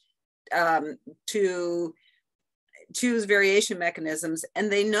charge to choose variation mechanisms,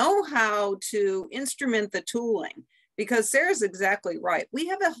 and they know how to instrument the tooling. Because Sarah's exactly right. We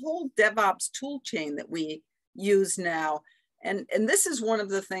have a whole DevOps tool chain that we use now. And this is one of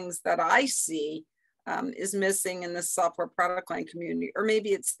the things that I see is missing in the software product line community, or maybe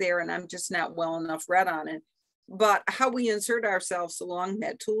it's there and I'm just not well enough read on it, but how we insert ourselves along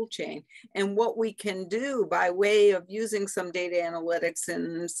that tool chain and what we can do by way of using some data analytics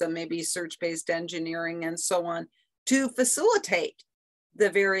and some maybe search-based engineering and so on to facilitate the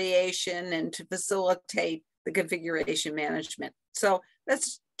variation and to facilitate the configuration management. So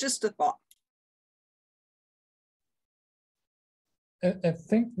that's just a thought. I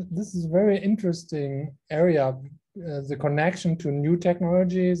think this is a very interesting area, the connection to new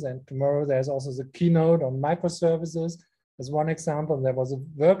technologies. And tomorrow there's also the keynote on microservices. As one example, there was a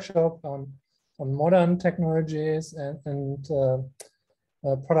workshop on modern technologies and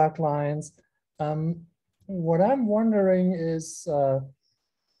product lines. What I'm wondering is,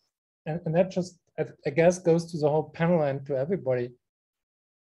 and that just, I guess, goes to the whole panel and to everybody.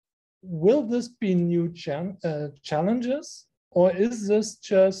 Will this be new challenges, or is this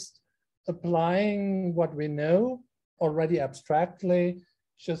just applying what we know already abstractly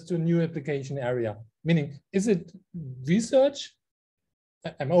just to a new application area? Meaning, is it research?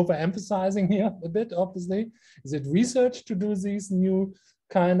 I'm overemphasizing here a bit, obviously. Is it research to do these new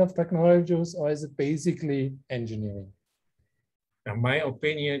kind of technologies, or is it basically engineering? In my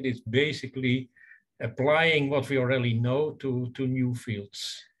opinion, it's basically applying what we already know to new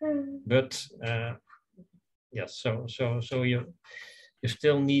fields. But yes, so you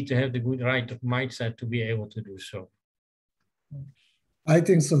still need to have the good right mindset to be able to do so. I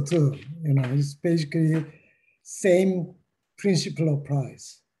think so too. You know, it's basically same principle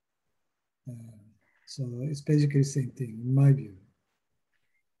applies. So it's basically the same thing in my view.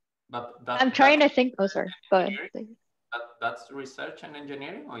 But I'm trying to think. Oh, sorry. Go ahead. That's research and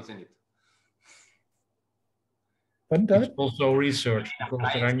engineering, or isn't it? It's also research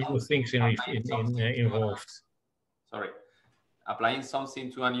because there are new things involved. Sorry, applying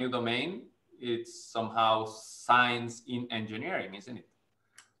something to a new domain, it's somehow science in engineering, isn't it?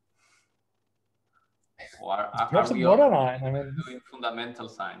 Or are we doing fundamental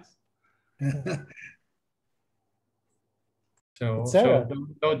science? So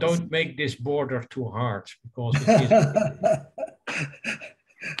don't make this border too hard, because it is.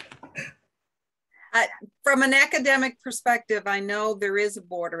 From an academic perspective, I know there is a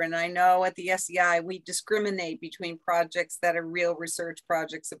border, and I know at the SEI we discriminate between projects that are real research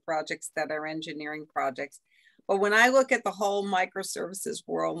projects and projects that are engineering projects. But when I look at the whole microservices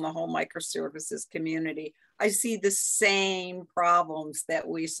world and the whole microservices community, I see the same problems that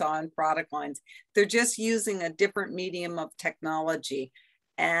we saw in product lines. They're just using a different medium of technology.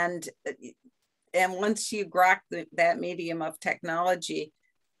 And once you grok that medium of technology,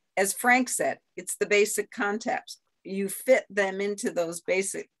 as Frank said, it's the basic concepts. You fit them into those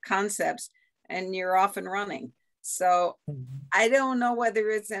basic concepts and you're off and running. So I don't know whether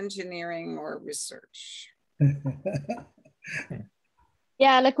it's engineering or research.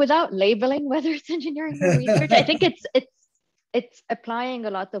 Yeah, like without labeling whether it's engineering or research, I think it's applying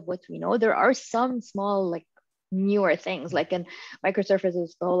a lot of what we know. There are some small like newer things. Like in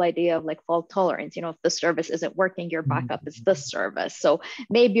microservices, the whole idea of like fault tolerance, you know, if the service isn't working, your backup is this service. So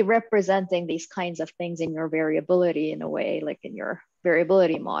maybe representing these kinds of things in your variability in a way, like in your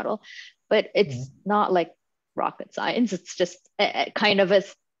variability model, but it's not like rocket science. It's just a kind of a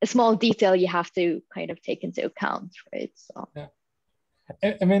small detail you have to kind of take into account, right? So yeah.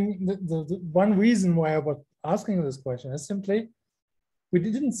 I mean, the one reason why I was asking this question is simply we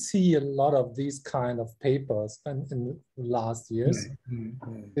didn't see a lot of these kind of papers in the last years,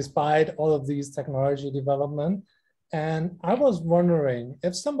 despite all of these technology development. And I was wondering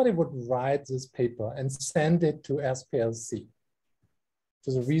if somebody would write this paper and send it to SPLC,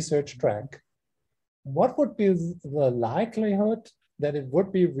 to the research track, what would be the likelihood that it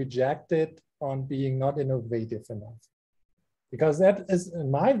would be rejected on being not innovative enough? Because that is,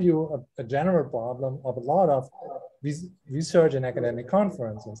 in my view, a general problem of a lot of these research and academic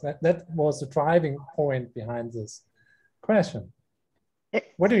conferences. That was the driving point behind this question.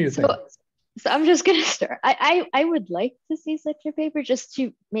 What do you think? So I'm just going to start. I would like to see such a paper just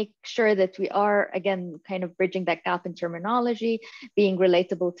to make sure that we are, again, kind of bridging that gap in terminology, being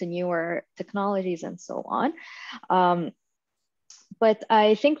relatable to newer technologies and so on. But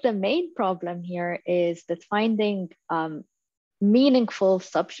I think the main problem here is that finding meaningful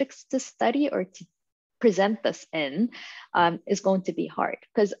subjects to study or to present this in is going to be hard,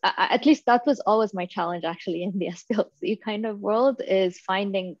 because at least that was always my challenge actually in the SPLC kind of world, is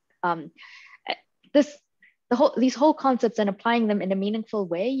finding these whole concepts and applying them in a meaningful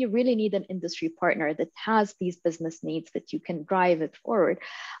way. You really need an industry partner that has these business needs that you can drive it forward.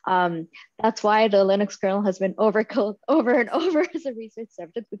 That's why the Linux kernel has been overcalled over and over as a research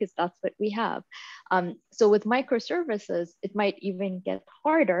subject, because that's what we have. So with microservices, it might even get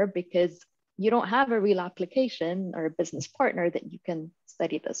harder because you don't have a real application or a business partner that you can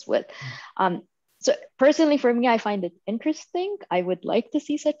study this with. So personally, for me, I find it interesting. I would like to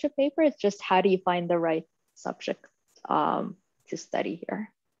see such a paper. It's just, how do you find the right subject to study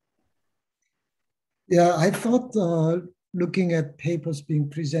here? Yeah, I thought looking at papers being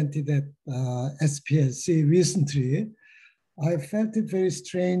presented at SPLC recently, I felt it very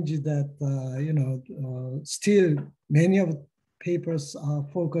strange that, still many of the papers are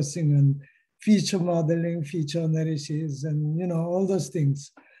focusing on feature modeling, feature analysis, and, all those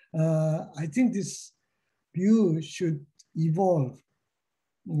things. I think this view should evolve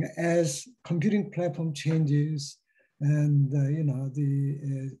as computing platform changes and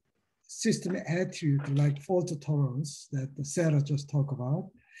the system attitude like fault tolerance that Sarah just talked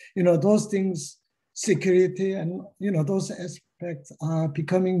about. Those things, security and those aspects are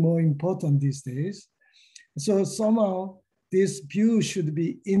becoming more important these days. So somehow this view should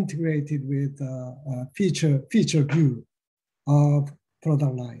be integrated with feature view of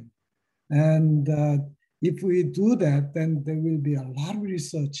product line. And if we do that, then there will be a lot of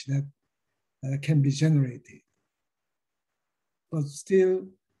research that can be generated. But still,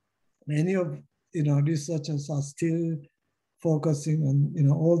 many of researchers are still focusing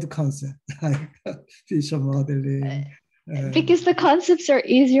on all the concepts like feature modeling. Because the concepts are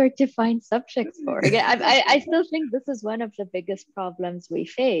easier to find subjects for. Again, I still think this is one of the biggest problems we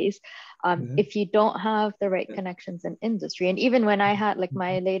face if you don't have the right connections in industry. And even when I had like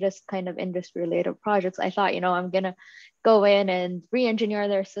my latest kind of industry-related projects, I thought, I'm going to go in and re-engineer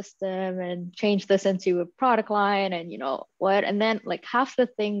their system and change this into a product line and and then like half the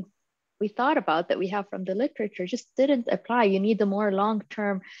things we thought about that we have from the literature just didn't apply. You need a more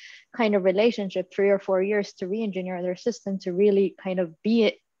long-term kind of relationship, 3 or 4 years, to re-engineer their system, to really kind of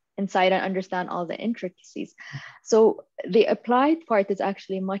be inside and understand all the intricacies. So the applied part is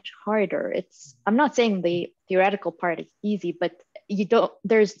actually much harder. I'm not saying the theoretical part is easy, but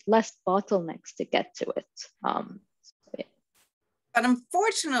there's less bottlenecks to get to it. But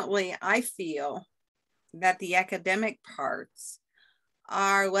unfortunately, I feel that the academic parts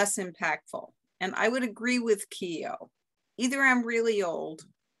are less impactful. And I would agree with Keo. Either I'm really old,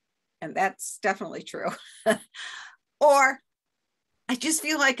 and that's definitely true, or I just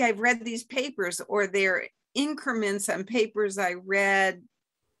feel like I've read these papers, or they're increments on papers I read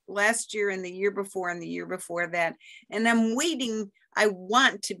last year and the year before and the year before that. And I'm waiting. I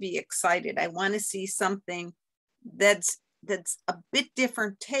want to be excited. I want to see something that's a bit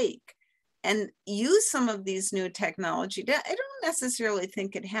different take and use some of these new technology. I don't necessarily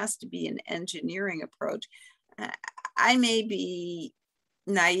think it has to be an engineering approach. I may be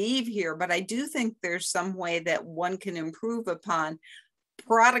naive here, but I do think there's some way that one can improve upon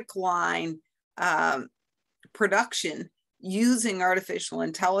product line production using artificial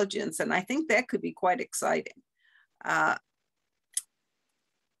intelligence. And I think that could be quite exciting.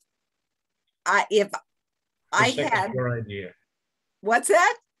 I second had, your idea. what's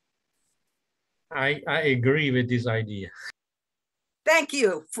that? I agree with this idea. Thank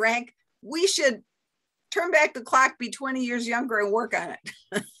you, Frank. We should turn back the clock, be 20 years younger and work on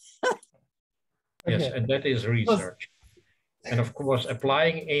it. Yes, Okay. and that is research. And of course,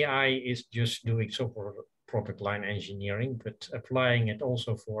 applying AI is just doing software product line engineering, but applying it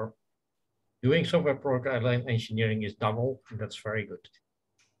also for doing software product line engineering is double, and that's very good.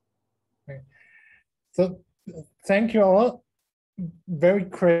 Okay. So thank you all. Very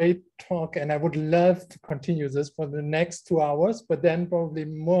great talk, and I would love to continue this for the next 2 hours, but then probably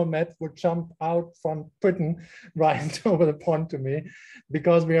Mohammed would jump out from Britain right over the pond to me,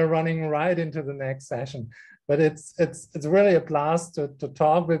 because we are running right into the next session. But it's really a blast to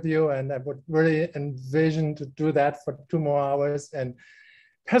talk with you, and I would really envision to do that for 2 more hours. And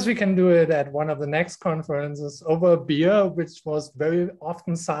perhaps we can do it at one of the next conferences over a beer, which was very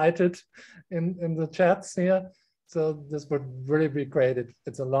often cited in the chats here. So this would really be great.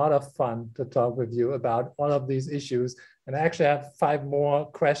 It's a lot of fun to talk with you about all of these issues. And I actually have 5 more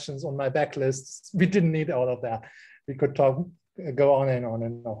questions on my backlist. We didn't need all of that. We could go on and on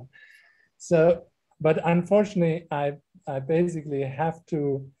and on. So, but unfortunately, I basically have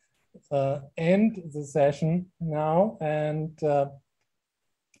to end the session now. And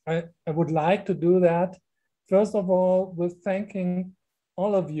I would like to do that, first of all, with thanking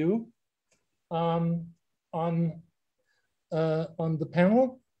all of you on the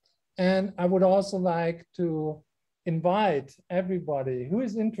panel. And I would also like to invite everybody who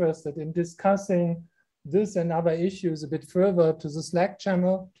is interested in discussing this and other issues a bit further to the Slack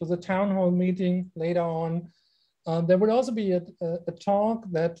channel, to the town hall meeting later on. There will also be a talk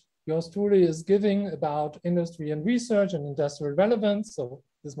that yours truly is giving about industry and research and industrial relevance. So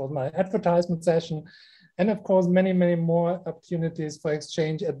this was my advertisement session. And of course, many, many more opportunities for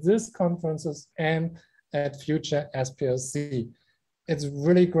exchange at this conferences and at future SPLC. It's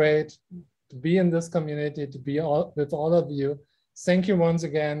really great to be in this community, to be with all of you. Thank you once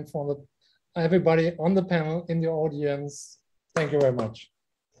again for everybody on the panel, in the audience. Thank you very much.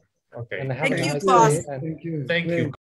 Okay. And have Thank a you, nice Klaus. day. Thank you. Thank you.